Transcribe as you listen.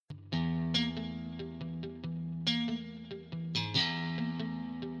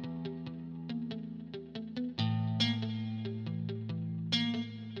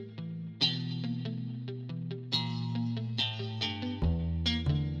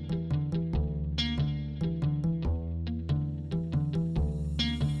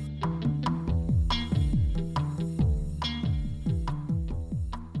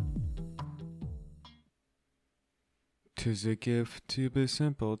'Tis a gift to be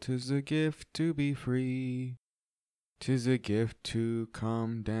simple, 'tis a gift to be free. 'Tis a gift to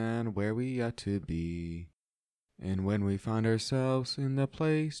come down where we ought to be. And when we find ourselves in the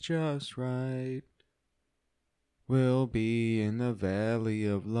place just right, we'll be in the valley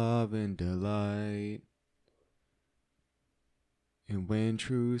of love and delight. And when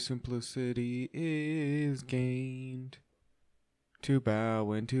true simplicity is gained, to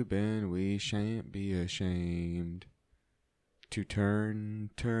bow and to bend we shan't be ashamed. To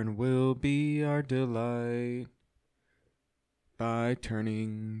turn will be our delight. By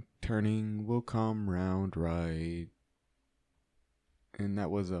turning will come round right. And that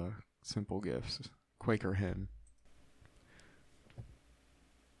was a Simple Gifts, Quaker Hen.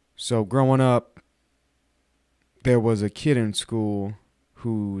 So growing up, there was a kid in school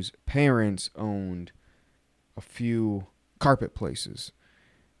whose parents owned a few carpet places.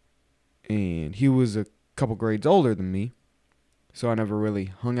 And he was a couple grades older than me, so I never really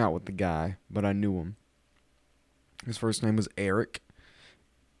hung out with the guy, but I knew him. His first name was Eric.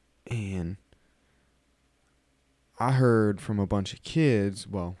 And I heard from a bunch of kids,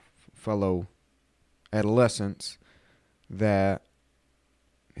 fellow adolescents, that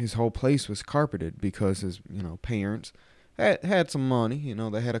his whole place was carpeted because his, parents had some money.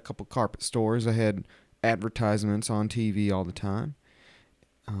 They had a couple carpet stores. They had advertisements on TV all the time.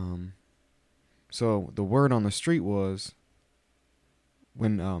 So the word on the street was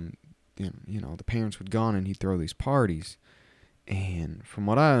when, the parents would gone and he'd throw these parties. And from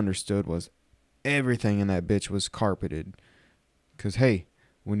what I understood was everything in that bitch was carpeted. Because, hey,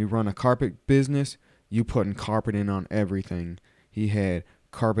 when you run a carpet business, you putting carpet in on everything. He had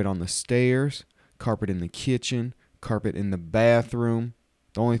carpet on the stairs, carpet in the kitchen, carpet in the bathroom.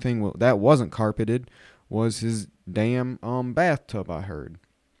 The only thing that wasn't carpeted was his damn bathtub, I heard.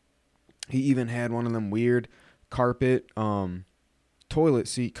 He even had one of them weird carpet toilet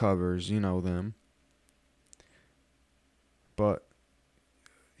seat covers, them. But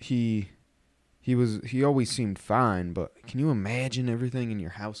he always seemed fine, but can you imagine everything in your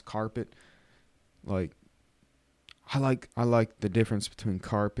house carpet? Like I like the difference between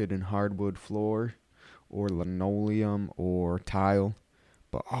carpet and hardwood floor or linoleum or tile,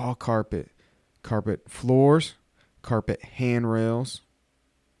 but all carpet floors, carpet handrails.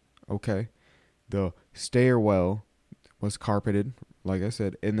 Okay. The stairwell was carpeted, like I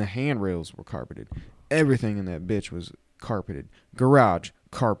said, and the handrails were carpeted. Everything in that bitch was carpeted. Garage,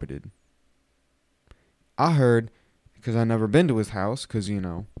 carpeted. I heard, because I never been to his house, because, he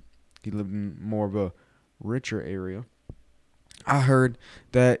lived in more of a richer area. I heard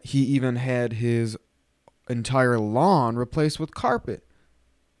that he even had his entire lawn replaced with carpet.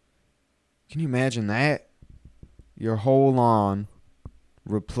 Can you imagine that? Your whole lawn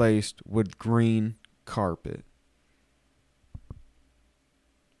replaced with green carpet.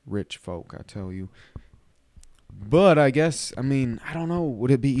 Rich folk, I tell you. But I guess, I don't know.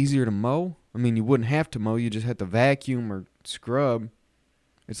 Would it be easier to mow? You wouldn't have to mow. You just have to vacuum or scrub.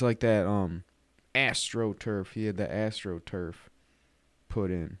 It's like that AstroTurf. He had the AstroTurf put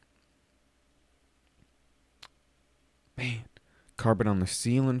in. Man, carpet on the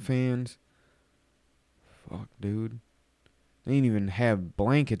ceiling fans. Fuck, dude. They didn't even have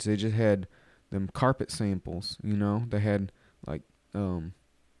blankets. They just had them carpet samples, They had,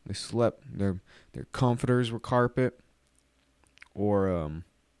 they slept. Their comforters were carpet. Or,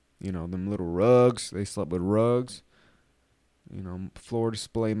 them little rugs. They slept with rugs. Floor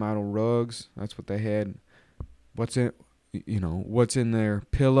display model rugs. That's what they had. What's in their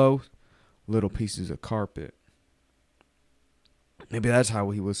pillow? Little pieces of carpet. Maybe that's how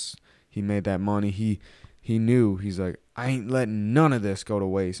he made that money. He knew. He's like, I ain't letting none of this go to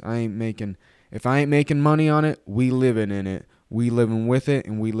waste. If I ain't making money on it, we living in it. We living with it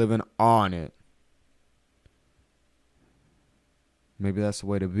and we living on it. Maybe that's the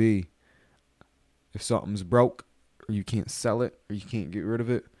way to be. If something's broke, or you can't sell it, or you can't get rid of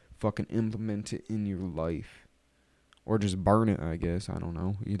it, fucking implement it in your life. Or just burn it, I guess. I don't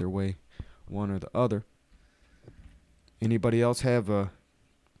know. Either way, one or the other. Anybody else have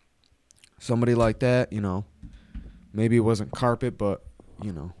somebody like that? Maybe it wasn't carpet, but,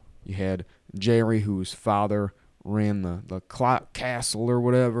 you had Jerry, whose father ran the clock castle or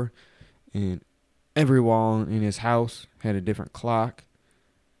whatever, and every wall in his house had a different clock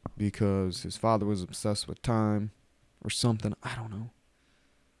because his father was obsessed with time or something. I don't know.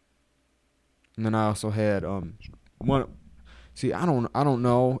 And then I also had one. See, I don't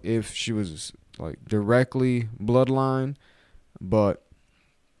know if she was like directly bloodline, but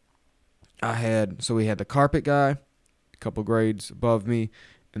we had the carpet guy, a couple grades above me,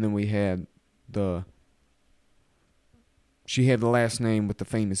 and then we had the she had the last name with the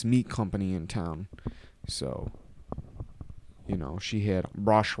famous meat company in town. So, she had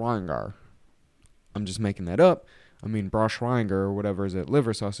Braunschweiger. I'm just making that up. I mean, Braunschweiger or whatever is that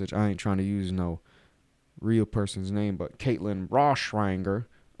liver sausage. I ain't trying to use no real person's name, but Caitlin Braunschweiger,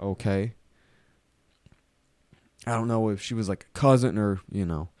 okay. I don't know if she was like a cousin or,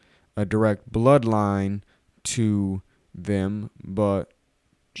 a direct bloodline to them, but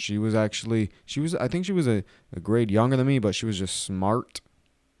I think she was a grade younger than me, but she was just smart.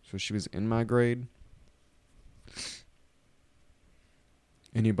 So she was in my grade.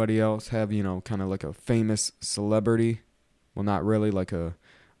 Anybody else have, kind of like a famous celebrity? Well, not really, like a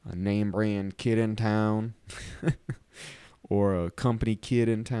name brand kid in town or a company kid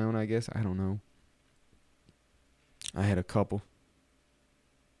in town, I guess. I don't know. I had a couple.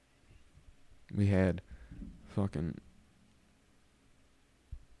 We had fucking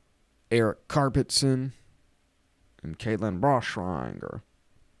Eric Carpetson and Caitlin Braunschweiger.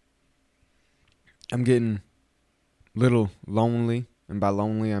 I'm getting a little lonely, and by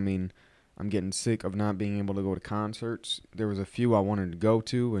lonely I mean I'm getting sick of not being able to go to concerts. There was a few I wanted to go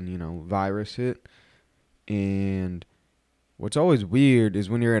to, and virus hit. And what's always weird is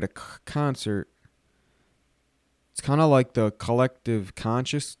when you're at a concert, it's kind of like the collective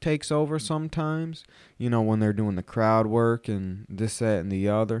conscious takes over sometimes. When they're doing the crowd work and this, that, and the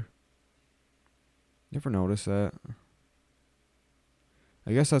other. You ever notice that?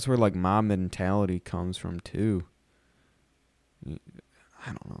 I guess that's where like mob mentality comes from too. I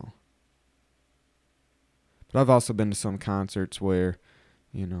don't know. But I've also been to some concerts where,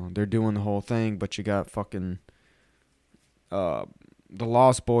 they're doing the whole thing, but you got fucking the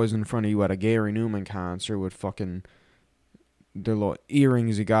Lost Boys in front of you at a Gary Newman concert with fucking their little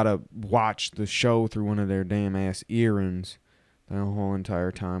earrings. You gotta watch the show through one of their damn ass earrings the whole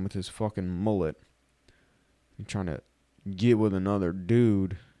entire time with his fucking mullet. You're trying to get with another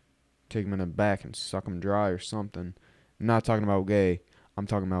dude, take him in the back and suck him dry or something. I'm not talking about gay. I'm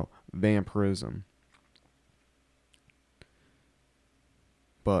talking about vampirism.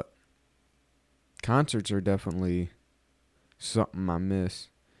 But concerts are definitely something I miss.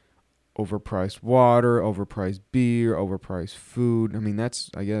 Overpriced water, overpriced beer, overpriced food. I mean,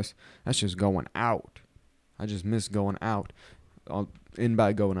 that's just going out. I just miss going out. And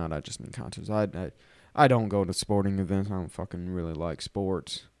by going out, I just mean concerts. I don't go to sporting events. I don't fucking really like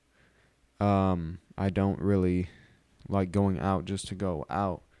sports. I don't really like going out just to go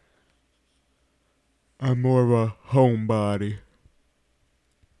out. I'm more of a homebody.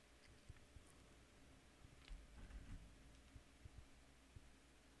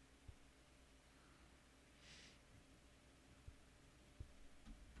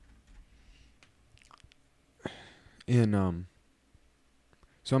 And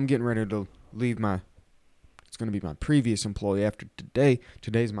so I'm getting ready to leave it's going to be my previous employee after today.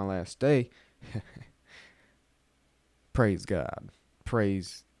 Today's my last day. Praise God.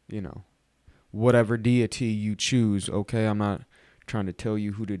 Praise, whatever deity you choose, okay? I'm not trying to tell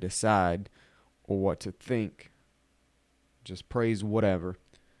you who to decide or what to think. Just praise whatever.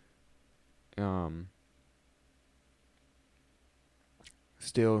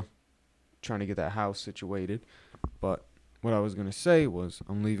 Still trying to get that house situated. But what I was going to say was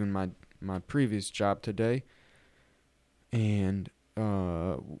I'm leaving my previous job today. And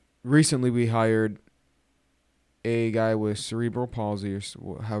recently we hired a guy with cerebral palsy,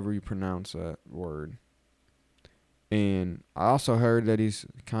 or however you pronounce that word. And I also heard that he's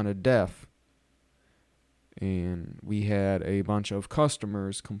kind of deaf. And we had a bunch of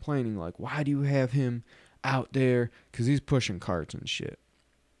customers complaining, like, why do you have him out there? Because he's pushing carts and shit.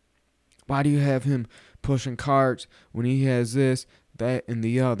 Why do you have him pushing carts when he has this, that, and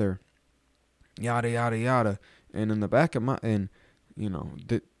the other? Yada, yada, yada. And in the back of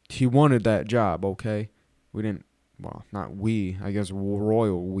he wanted that job, okay? We didn't, well, not we, I guess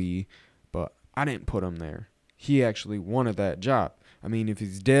royal we, but I didn't put him there. He actually wanted that job. I mean, if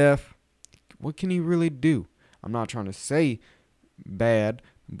he's deaf, what can he really do? I'm not trying to say bad,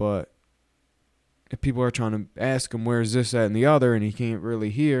 but if people are trying to ask him where's this, that, and the other, and he can't really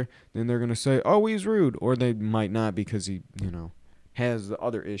hear, then they're going to say, oh, he's rude. Or they might not because he, has the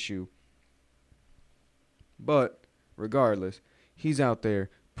other issue. But regardless, he's out there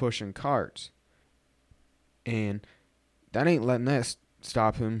pushing carts. And that ain't letting that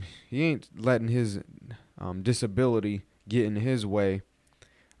stop him. He ain't letting his disability get in his way.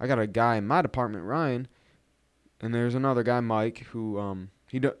 I got a guy in my department, Ryan, and there's another guy, Mike, who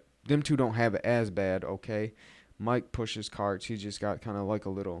them two don't have it as bad, okay? Mike pushes carts. He's just got kind of like a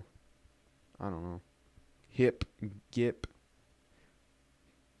little, I don't know, gip.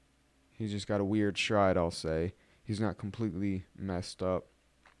 He's just got a weird stride, I'll say. He's not completely messed up.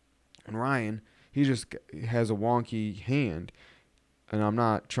 And Ryan, he just has a wonky hand. And I'm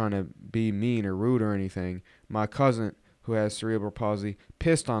not trying to be mean or rude or anything. My cousin, who has cerebral palsy,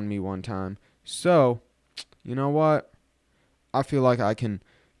 pissed on me one time. So, you know what? I feel like I can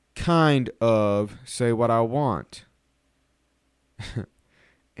kind of say what I want.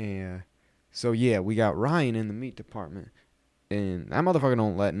 And so, yeah, we got Ryan in the meat department. And that motherfucker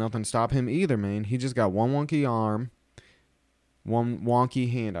don't let nothing stop him either, man. He just got one wonky arm, one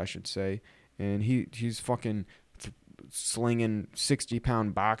wonky hand, I should say. And he's fucking slinging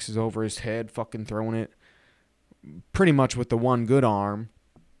 60-pound boxes over his head, fucking throwing it pretty much with the one good arm.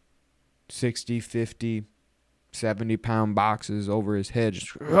 60, 50, 70-pound boxes over his head,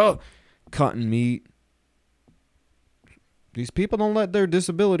 just cutting meat. These people don't let their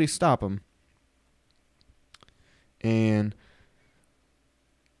disability stop them. And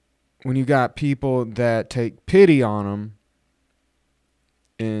when you got people that take pity on them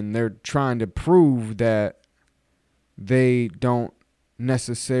and they're trying to prove that they don't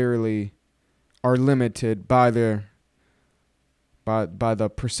necessarily are limited by their by the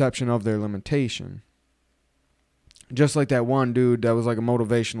perception of their limitation. Just like that one dude that was like a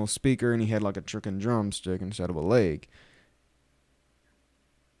motivational speaker and he had like a chicken drumstick instead of a leg.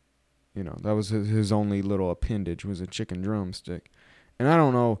 You know, that was his only little appendage was a chicken drumstick. And I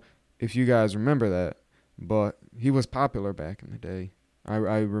don't know if you guys remember that, but he was popular back in the day. I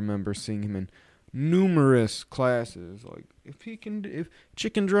remember seeing him in numerous classes. Like, if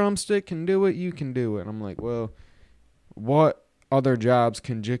chicken drumstick can do it, you can do it. And I'm like, well, what other jobs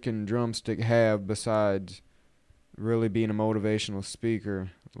can chicken drumstick have besides really being a motivational speaker?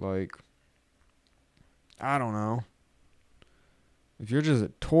 Like, I don't know. If you're just a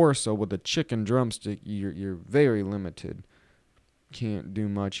torso with a chicken drumstick, you're very limited. Can't do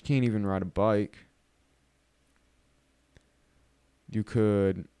much. You can't even ride a bike. You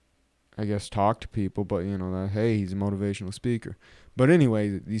could, I guess, talk to people, but you know that, hey, he's a motivational speaker. But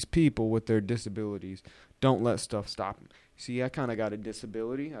anyway, these people with their disabilities don't let stuff stop them. See, I kind of got a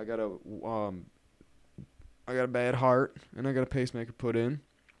disability. I got a bad heart, and I got a pacemaker put in,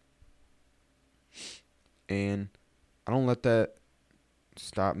 and I don't let that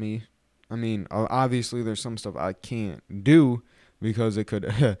stop me. I mean, obviously there's some stuff I can't do because it could,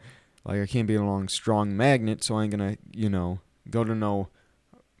 like I can't be a long strong magnet, so I ain't gonna, go to no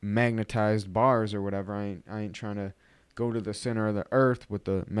magnetized bars or whatever. I ain't trying to go to the center of the earth with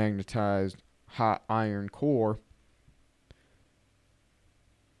the magnetized hot iron core.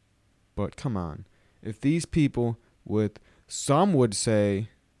 But come on, if these people with, some would say,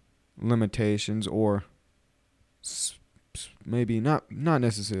 limitations or maybe not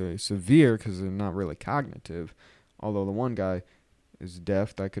necessarily severe because they're not really cognitive, although the one guy is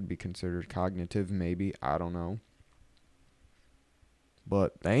deaf, that could be considered cognitive, maybe, I don't know.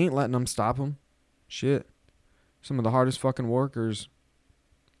 But they ain't letting them stop them. Shit. Some of the hardest fucking workers,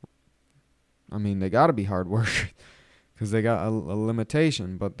 I mean, they gotta be hard workers because they got a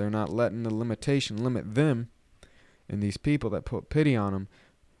limitation, but they're not letting the limitation limit them. And these people that put pity on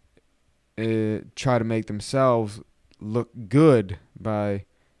them try to make themselves look good by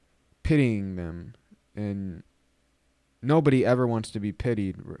pitying them. And nobody ever wants to be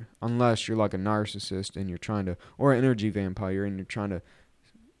pitied unless you're like a narcissist and you're trying to, or an energy vampire and you're trying to,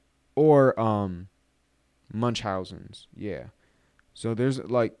 or Munchausen's, yeah. So there's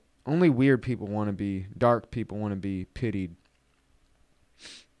like, only weird people want to be, dark people want to be pitied.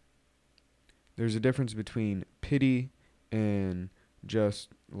 There's a difference between pity and just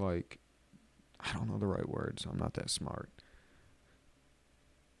like, I don't know the right words. I'm not that smart.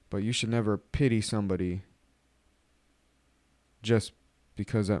 But you should never pity somebody just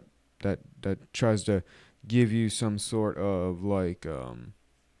because that tries to give you some sort of like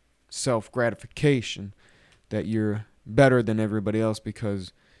self-gratification that you're better than everybody else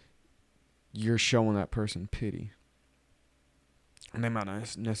because you're showing that person pity. And they might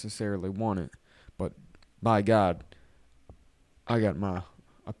not necessarily want it, but by God, I got my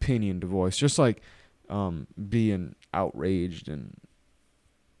opinion to voice. Just like being outraged and,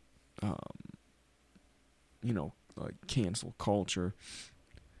 like cancel culture.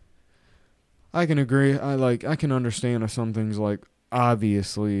 I can agree. I can understand if something's like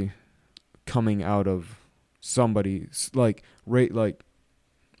obviously coming out of somebody, like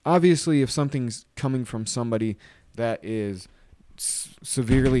obviously if something's coming from somebody that is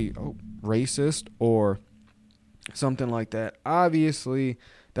severely racist or something like that, obviously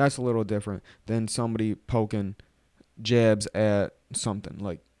that's a little different than somebody poking jabs at something.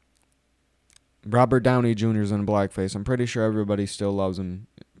 Like Robert Downey Jr.'s in blackface. I'm pretty sure everybody still loves him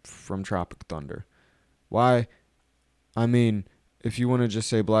from Tropic Thunder. Why? I mean, if you want to just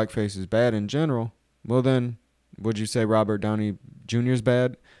say blackface is bad in general, well then, would you say Robert Downey Jr. is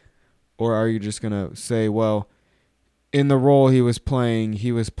bad? Or are you just going to say, well, in the role he was playing,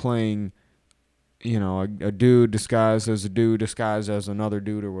 a dude disguised as a dude disguised as another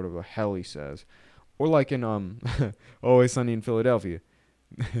dude or whatever the hell he says. Or like in Always Sunny in Philadelphia.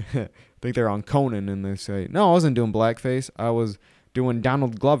 I think they're on Conan and they say, no, I wasn't doing blackface. I was doing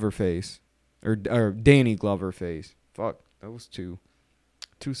Donald Glover face. Or Danny Glover face. Fuck, that was too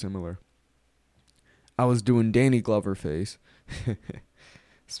similar. I was doing Danny Glover face.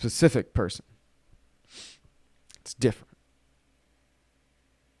 Specific person. It's different.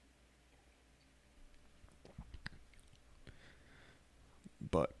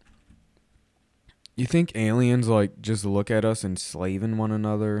 But you think aliens like just look at us enslaving one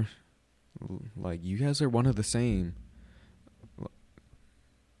another? Like, you guys are one of the same.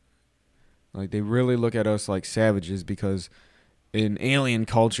 Like, they really look at us like savages because in alien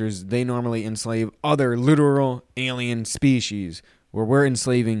cultures, they normally enslave other literal alien species, where we're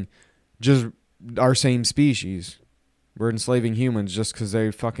enslaving just our same species. We're enslaving humans just because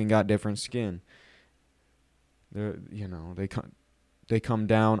they fucking got different skin. They come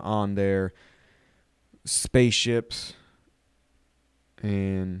down on their spaceships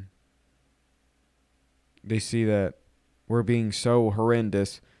and they see that we're being so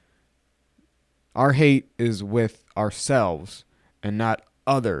horrendous. Our hate is with ourselves and not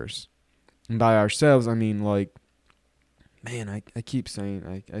others. And by ourselves, I mean, like, man, I keep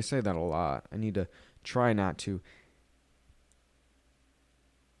saying, I say that a lot. I need to try not to.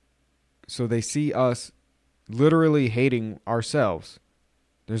 So they see us literally hating ourselves.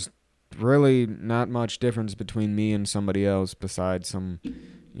 There's really not much difference between me and somebody else besides some,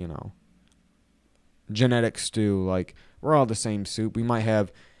 genetic stew. Like, we're all the same soup. We might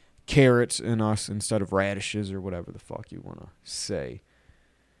have carrots in us instead of radishes or whatever the fuck you want to say.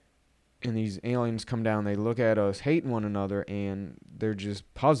 And these aliens come down, they look at us hating one another, and they're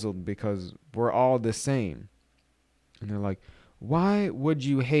just puzzled because we're all the same. And they're like, why would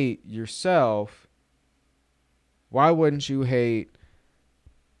you hate yourself? Why wouldn't you hate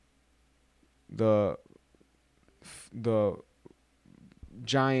the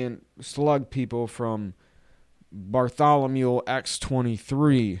giant slug people from Bartholomew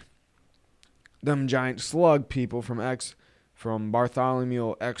X-23? Them giant slug people from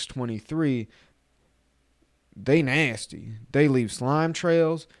Bartholomew X-23, they nasty. They leave slime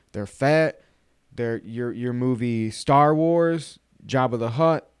trails. They're fat. They're your movie Star Wars, Jabba the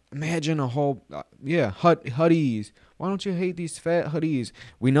Hutt. Imagine a whole Hutties. Why don't you hate these fat Hutties?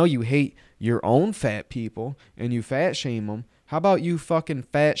 We know you hate your own fat people and you fat shame them. How about you fucking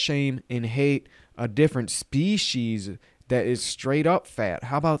fat shame and hate a different species that is straight up fat?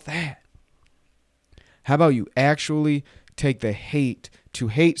 How about that? How about you actually take the hate to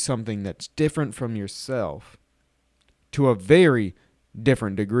hate something that's different from yourself to a very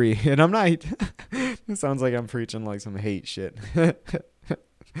different degree? And I'm not, it sounds like I'm preaching like some hate shit.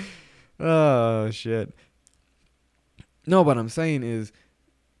 Oh, shit. No, what I'm saying is,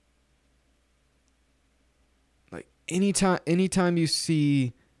 like, anytime you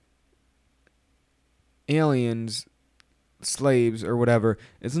see aliens, slaves or whatever,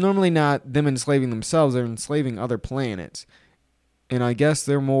 it's normally not them enslaving themselves, they're enslaving other planets. And I guess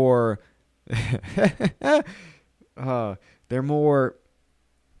they're more they're more,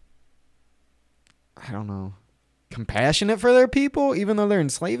 I don't know, compassionate for their people even though they're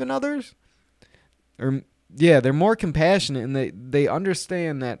enslaving others. Or they're more compassionate and they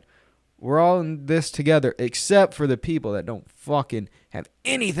understand that we're all in this together except for the people that don't fucking have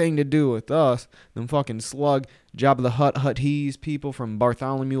anything to do with us. Them fucking slug, Jabba the Hutt, Hutties people from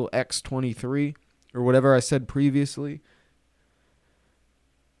Bartholomew X-23 or whatever I said previously.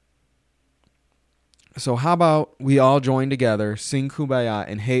 So how about we all join together, sing Kumbaya,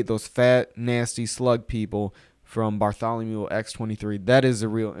 and hate those fat, nasty slug people from Bartholomew X-23. That is the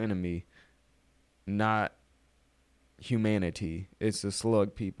real enemy, not humanity. It's the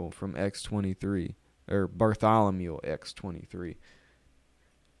slug people from X-23 or Bartholomew X-23.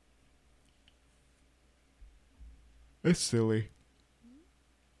 It's silly.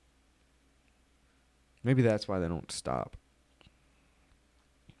 Maybe that's why they don't stop.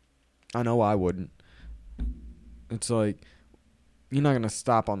 I know I wouldn't. It's like, you're not going to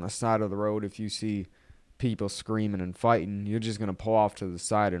stop on the side of the road if you see people screaming and fighting. You're just going to pull off to the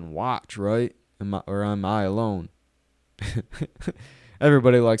side and watch, right? Or am I alone?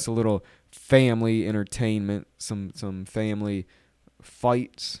 Everybody likes a little family entertainment, some family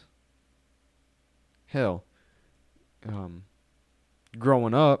fights. Hell,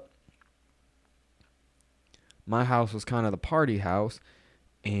 growing up, my house was kind of the party house,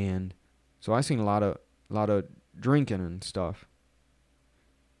 and so I seen a lot of drinking and stuff.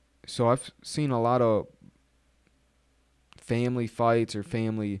 So I've seen a lot of family fights or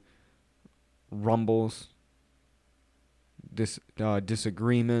family rumbles,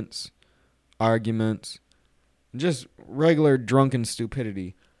 disagreements, arguments, just regular drunken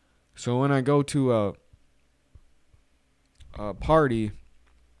stupidity. So when I go to a party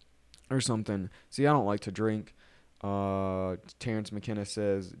or something, see, I don't like to drink. Terrence McKenna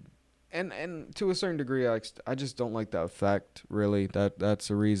says, and to a certain degree, I just don't like the effect. Really, that's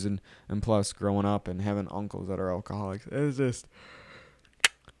the reason. And plus, growing up and having uncles that are alcoholics, it's just.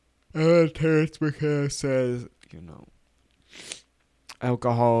 Terrence McKenna says,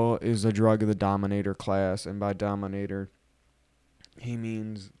 alcohol is a drug of the dominator class, and by dominator, he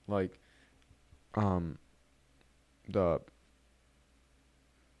means like, the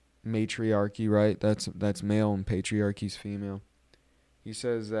matriarchy, right? That's male and patriarchy's female. He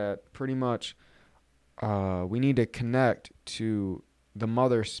says that pretty much, we need to connect to the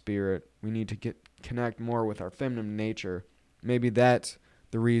mother spirit. We need to connect more with our feminine nature. Maybe that's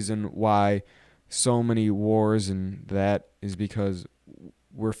the reason why so many wars and that is because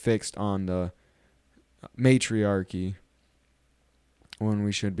we're fixed on the matriarchy when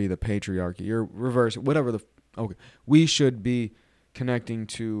we should be the patriarchy, or reverse, whatever okay. We should be connecting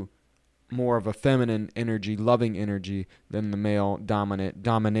to more of a feminine energy, loving energy, than the male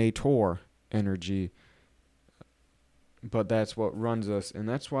dominator energy. But that's what runs us, and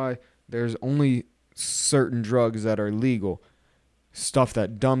that's why there's only certain drugs that are legal. Stuff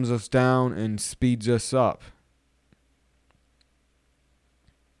that dumbs us down and speeds us up.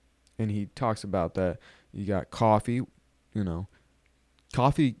 And he talks about that. You got coffee,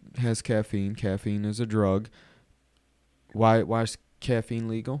 Coffee has caffeine. Caffeine is a drug. Why is caffeine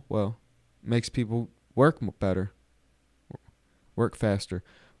legal? Well, makes people work better, work faster.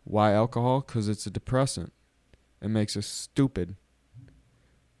 Why alcohol? Because it's a depressant. It makes us stupid.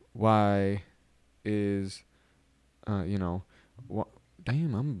 Why is, damn,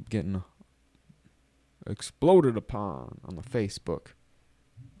 I'm getting exploded upon on the Facebook.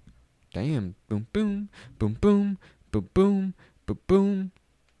 Damn, boom, boom, boom, boom, boom, boom, boom, boom.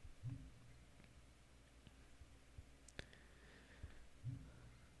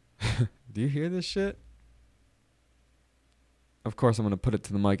 Do you hear this shit? Of course, I'm going to put it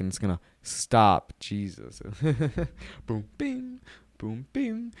to the mic and it's going to stop. Jesus. Boom, bing, boom,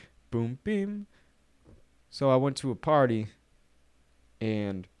 bing, boom, bing. So I went to a party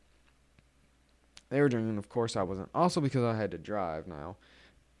and they were drinking. Of course, I wasn't. Also because I had to drive now.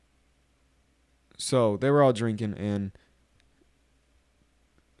 So they were all drinking, and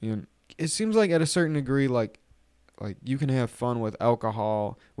it seems like at a certain degree, like you can have fun with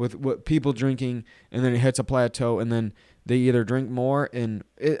alcohol, with people drinking, and then it hits a plateau, and then they either drink more, and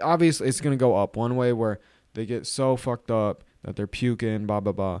obviously it's gonna go up one way where they get so fucked up that they're puking, blah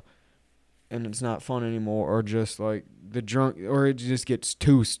blah blah, and it's not fun anymore, or just like the drunk, or it just gets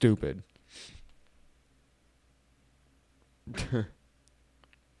too stupid.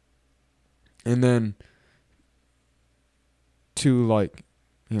 And then two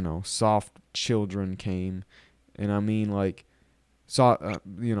soft children came, and I mean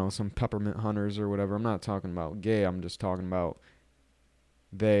some peppermint hunters or whatever. I'm not talking about gay. I'm just talking about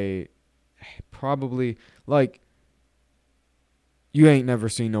they probably you ain't never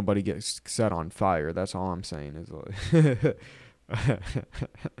seen nobody get set on fire. That's all I'm saying is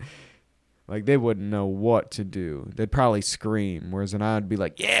like they wouldn't know what to do. They'd probably scream, whereas then I'd be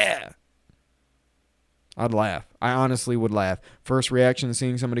like, yeah. I'd laugh. I honestly would laugh. First reaction to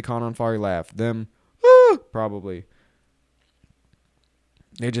seeing somebody caught on fire, laugh. Them, probably.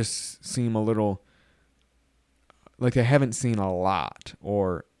 They just seem a little like they haven't seen a lot.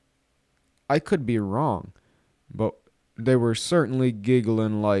 Or I could be wrong, but they were certainly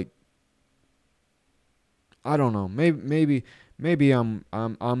giggling like, I don't know. Maybe I'm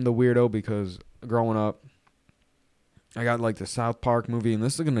the weirdo because growing up, I got the South Park movie, and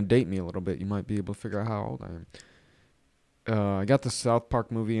this is going to date me a little bit. You might be able to figure out how old I am. I got the South Park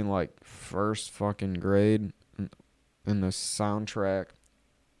movie in first fucking grade, in the soundtrack.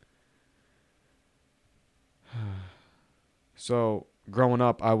 So growing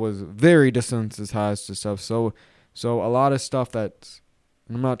up, I was very desensitized to stuff. So a lot of stuff that's,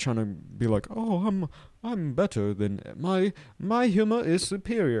 and I'm not trying to be like, oh, I'm better than my humor is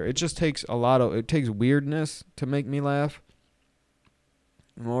superior. It just takes it takes weirdness to make me laugh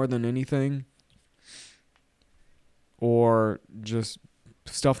more than anything, or just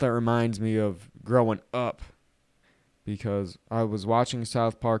stuff that reminds me of growing up, because I was watching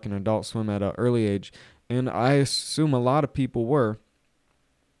South Park and Adult Swim at an early age, And I assume a lot of people were.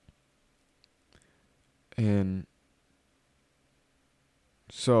 And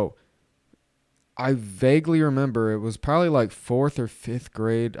so I vaguely remember it was probably like fourth or fifth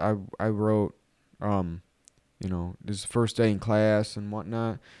grade. I wrote, this first day in class and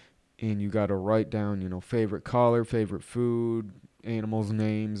whatnot, and you got to write down, favorite color, favorite food, animals'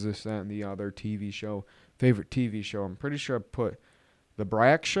 names, this, that, and the other, TV show, favorite TV show. I'm pretty sure I put The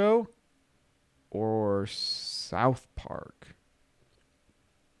Brak Show or South Park.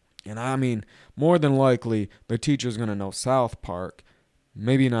 And I mean, more than likely, the teacher's gonna know South Park.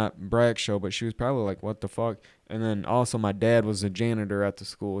 Maybe not Brak Show, but she was probably like, "What the fuck?" And then also, my dad was a janitor at the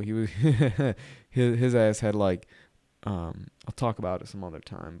school. He was his ass had like, I'll talk about it some other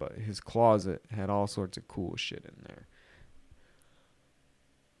time, but his closet had all sorts of cool shit in there.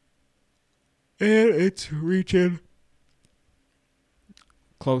 And it's reaching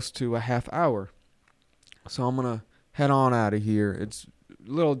close to a half hour, so I'm gonna head on out of here. It's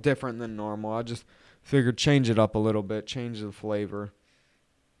a little different than normal. I just figured change it up a little bit, change the flavor.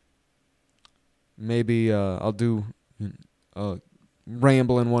 Maybe I'll do a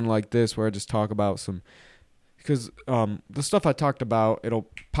rambling one like this where I just talk about some, because the stuff I talked about, it'll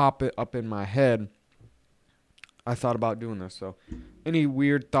pop it up in my head. I thought about doing this, so any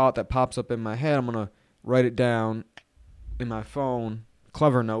weird thought that pops up in my head, I'm gonna write it down in my phone,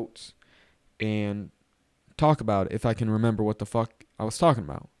 Clever Notes, and talk about it if I can remember what the fuck I was talking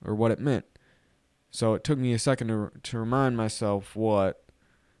about or what it meant. So it took me a second to remind myself what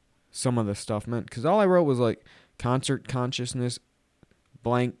some of the stuff meant, because all I wrote was like concert consciousness,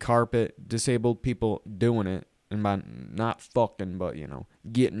 blank carpet, disabled people doing it, and by not fucking, but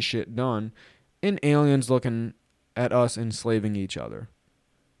getting shit done, and aliens looking at us enslaving each other.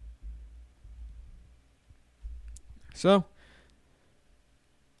 So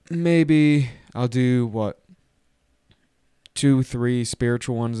maybe I'll do 2-3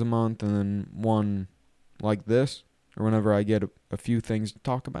 spiritual ones a month, and then one like this, or whenever I get a few things to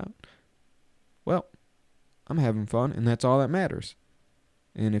talk about. Well, I'm having fun, and that's all that matters.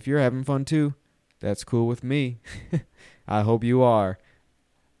 And if you're having fun too, that's cool with me. I hope you are.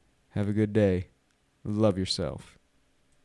 Have a good day. Love yourself.